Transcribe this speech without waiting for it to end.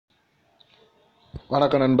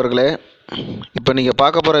வணக்கம் நண்பர்களே. இப்போ நீங்கள்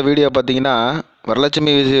பார்க்க போகிற வீடியோ பார்த்தீங்கன்னா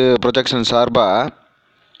வரலட்சுமி ப்ரொஜெக்ஷன் சார்பாக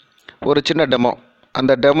ஒரு சின்ன டெமோ.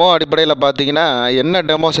 அந்த டெமோ அடிப்படையில் பார்த்தீங்கன்னா என்ன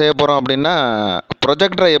டெமோ செய்ய போகிறோம் அப்படின்னா,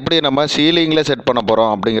 ப்ரொஜெக்டரை எப்படி நம்ம சீலிங்கில் செட் பண்ண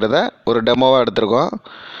போகிறோம் அப்படிங்கிறத ஒரு டெமோவாக எடுத்திருக்கோம்.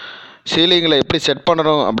 சீலிங்கில் எப்படி செட்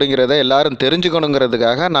பண்ணணும் அப்படிங்கிறத எல்லோரும்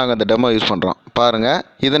தெரிஞ்சுக்கணுங்கிறதுக்காக நாங்கள் அந்த டெமோ யூஸ் பண்ணுறோம். பாருங்கள்,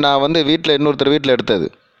 இது நான் இன்னொருத்தர் வீட்டில் எடுத்தது.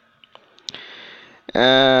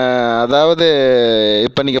 அதாவது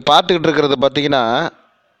இப்போ நீங்கள் பார்த்துக்கிட்டு இருக்கிறது பார்த்தீங்கன்னா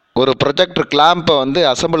ஒரு ப்ரொஜெக்டர் கிளாம்பை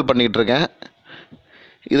அசெம்பிள் பண்ணிக்கிட்டு இருக்கேன்.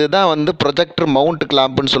 இதுதான் ப்ரொஜெக்டர் மவுண்ட்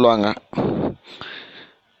கிளாம்புன்னு சொல்லுவாங்க.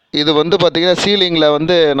 இது பார்த்தீங்கன்னா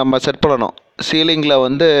சீலிங்கில் நம்ம செட் பண்ணணும். சீலிங்கில்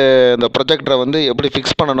இந்த ப்ரொஜெக்டரை எப்படி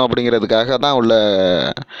ஃபிக்ஸ் பண்ணணும் அப்படிங்கிறதுக்காக தான் உள்ள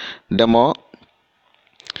டெமோ.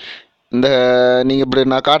 இந்த நீங்கள்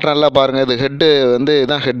இப்படி நான் காட்டுறேன்ல பாருங்கள், இது ஹெட்டு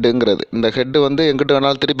இதுதான் ஹெட்டுங்கிறது. இந்த ஹெட்டு எங்கிட்ட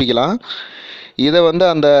வேணாலும் திருப்பிக்கலாம். இதை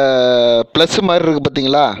அந்த ப்ளஸ் மாதிரி இருக்குது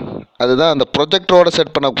பார்த்தீங்களா, அதுதான் அந்த ப்ரொஜெக்டரோடு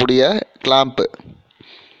செட் பண்ணக்கூடிய கிளாம்ப்பு.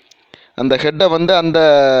 அந்த ஹெட்டை அந்த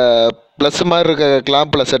ப்ளஸ் மாதிரி இருக்க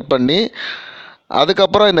கிளாம்பில் செட் பண்ணி,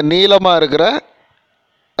 அதுக்கப்புறம் இந்த நீளமாக இருக்கிற,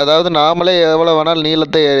 அதாவது நாமளே எவ்வளோ வேணாலும்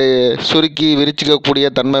நீளத்தை சுருக்கி விரிச்சிக்கக்கூடிய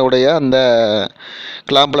தன்மையுடைய அந்த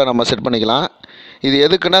கிளாம்பில் நம்ம செட் பண்ணிக்கலாம். இது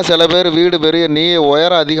எதுக்குன்னா, சில பேர் வீடு பெரிய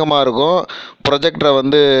உயரம் அதிகமாக இருக்கும், ப்ரொஜெக்டரை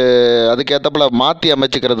அதுக்கேற்றப்பல மாற்றி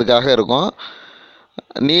அமைச்சிக்கிறதுக்காக இருக்கும்.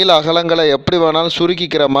 நீள அகலங்களை எப்படி வேணாலும்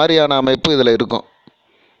சுருக்கிக்கிற மாதிரியான அமைப்பு இதில் இருக்கும்.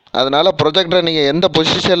 அதனால் ப்ரொஜெக்டரை நீங்கள் எந்த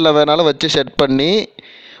பொசிஷனில் வேணாலும் வச்சு செட் பண்ணி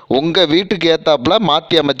உங்கள் வீட்டுக்கு ஏற்றாப்புல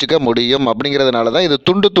மாற்றி அமைச்சிக்க முடியும். அப்படிங்கிறதுனால தான் இது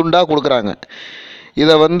துண்டு துண்டாக கொடுக்குறாங்க.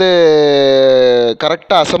 இதை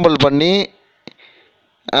கரெக்டாக அசெம்பிள் பண்ணி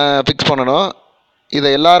ஃபிக்ஸ் பண்ணணும்.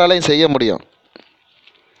 இதை எல்லாராலையும் செய்ய முடியும்.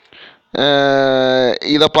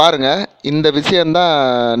 இதை பாருங்கள், இந்த விஷயந்தான்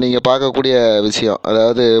நீங்கள் பார்க்கக்கூடிய விஷயம்.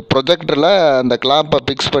 அதாவது ப்ரொஜெக்டரில் அந்த கிளாம்பை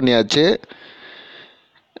ஃபிக்ஸ் பண்ணியாச்சு,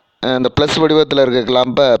 அந்த ப்ளஸ் வடிவத்தில் இருக்க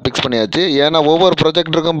கிளாம்பை ஃபிக்ஸ் பண்ணியாச்சு. ஏன்னா ஒவ்வொரு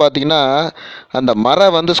ப்ரொஜெக்டருக்கும் பார்த்திங்கன்னா அந்த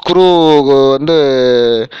மரம் ஸ்க்ரூ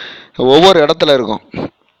ஒவ்வொரு இடத்துல இருக்கும்.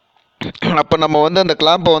 அப்போ நம்ம அந்த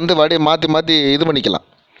கிளாம்பை வடியை மாற்றி மாற்றி இது பண்ணிக்கலாம்,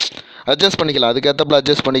 அட்ஜஸ்ட் பண்ணிக்கலாம். அதுக்கேற்றப்பல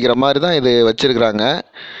அட்ஜஸ்ட் பண்ணிக்கிற மாதிரி தான் இது வச்சுருக்குறாங்க.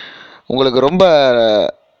 உங்களுக்கு ரொம்ப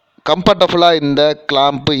கம்ஃபர்டபுளாக இந்த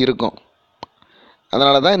கிளாம்ப்பு இருக்கும்.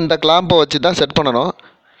 அதனால தான் இந்த கிளாம்பை வச்சு தான் செட் பண்ணணும்.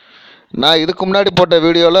 நான் இதுக்கு முன்னாடி போட்ட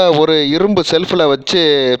வீடியோவில் ஒரு இரும்பு செல்ஃபில் வச்சு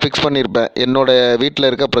ஃபிக்ஸ் பண்ணியிருப்பேன் என்னோடய வீட்டில்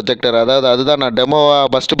இருக்க ப்ரொஜெக்டர். அதாவது அதுதான் நான்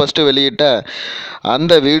டெமோவாக ஃபஸ்ட்டு வெளியிட்ட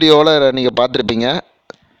அந்த வீடியோவில் நீங்கள் பார்த்துருப்பீங்க.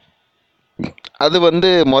 அது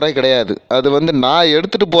முறை கிடையாது. அது நான்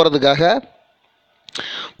எடுத்துகிட்டு போகிறதுக்காக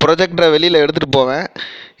ப்ரொஜெக்டரை வெளியில் எடுத்துகிட்டு போவேன்.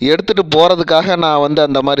 எடுத்துகிட்டு போகிறதுக்காக நான்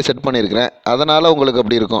அந்த மாதிரி செட் பண்ணியிருக்கிறேன். அதனால் உங்களுக்கு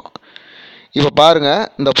அப்படி இருக்கும். இப்போ பாருங்கள்,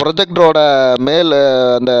 இந்த ப்ரொஜெக்டரோட மேல்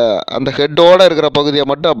அந்த அந்த ஹெட்டோடு இருக்கிற பகுதியை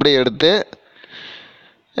மட்டும் அப்படியே எடுத்து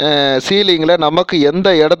சீலிங்கில் நமக்கு எந்த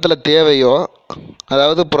இடத்துல தேவையோ,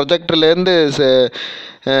 அதாவது ப்ரொஜெக்டர்லேருந்து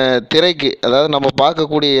திரைக்கு, அதாவது நம்ம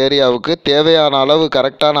பார்க்கக்கூடிய ஏரியாவுக்கு தேவையான அளவு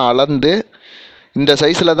கரெக்டான அளந்து, இந்த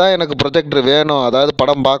சைஸில் தான் எனக்கு ப்ரொஜெக்டர் வேணும், அதாவது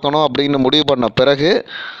படம் பார்க்கணும் அப்படின்னு முடிவு பண்ண பிறகு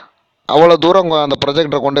அவ்வளோ தூரம் அந்த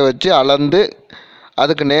ப்ரொஜெக்டரை கொண்டு வச்சு அளந்து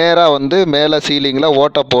அதுக்கு நேராக மேலே சீலிங்கில்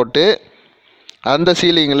ஓட்டை போட்டு அந்த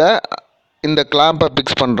சீலிங்கில் இந்த கிளாம்பை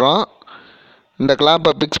ஃபிக்ஸ் பண்ணுறோம். இந்த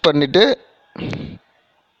கிளாம்பை ஃபிக்ஸ் பண்ணிவிட்டு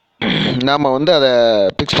நாம் அதை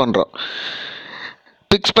ஃபிக்ஸ் பண்ணுறோம்.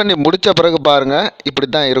 ஃபிக்ஸ் பண்ணி முடித்த பிறகு பாருங்கள், இப்படி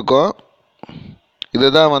தான் இருக்கும்.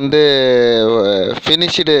 இதுதான்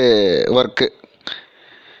ஃபினிஷ்டு ஒர்க்கு.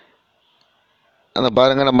 அந்த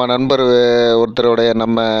பாருங்கள், நம்ம நண்பர் ஒருத்தருடைய,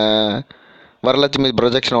 நம்ம வரலட்சுமி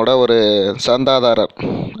ப்ரொஜெக்ஷனோட ஒரு சந்தாதாரர்,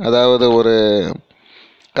 அதாவது ஒரு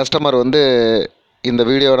கஸ்டமர் இந்த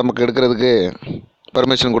வீடியோவை நமக்கு எடுக்கிறதுக்கு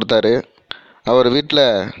பர்மிஷன் கொடுத்தாரு. அவர் வீட்டில்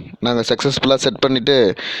நாங்கள் சக்ஸஸ்ஃபுல்லாக செட் பண்ணிவிட்டு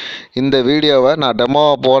இந்த வீடியோவை நான்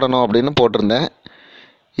டெமோவாக போடணும் அப்படின்னு போட்டிருந்தேன்.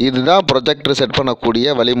 இதுதான் ப்ரொஜெக்டர் செட்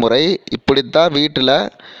பண்ணக்கூடிய வழிமுறை. இப்படித்தான் வீட்டில்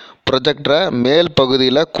ப்ரொஜெக்டரை மேல்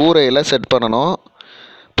பகுதியில் கூரையில் செட் பண்ணணும்.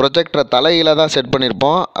 ப்ரொஜெக்டரை தலையில் தான் செட்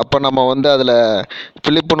பண்ணியிருப்போம். அப்போ நம்ம அதில்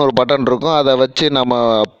ஃபிலிப்புன்னு ஒரு பட்டன் இருக்கும், அதை வச்சு நம்ம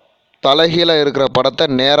தலைகீழ இருக்கிற படத்தை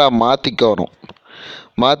நேராக மாற்றிக்கணும்.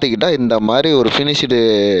 மாற்றிக்கிட்டால் இந்த மாதிரி ஒரு ஃபினிஷ்டு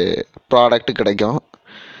ப்ராடக்ட் கிடைக்கும்.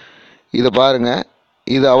 இதை பாருங்கள்,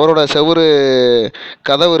 இது அவரோட செவுரு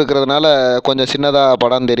கதவு இருக்கிறதுனால கொஞ்சம் சின்னதாக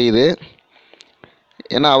படம் தெரியுது.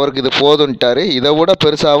 ஏன்னா அவருக்கு இது போதுன்ட்டார். இதை விட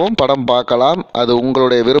பெருசாகவும் படம் பார்க்கலாம். அது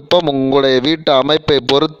உங்களுடைய விருப்பம். உங்களுடைய வீட்டு அமைப்பை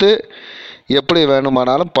பொறுத்து எப்படி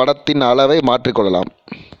வேணுமானாலும் படத்தின் அளவை மாற்றிக்கொள்ளலாம்.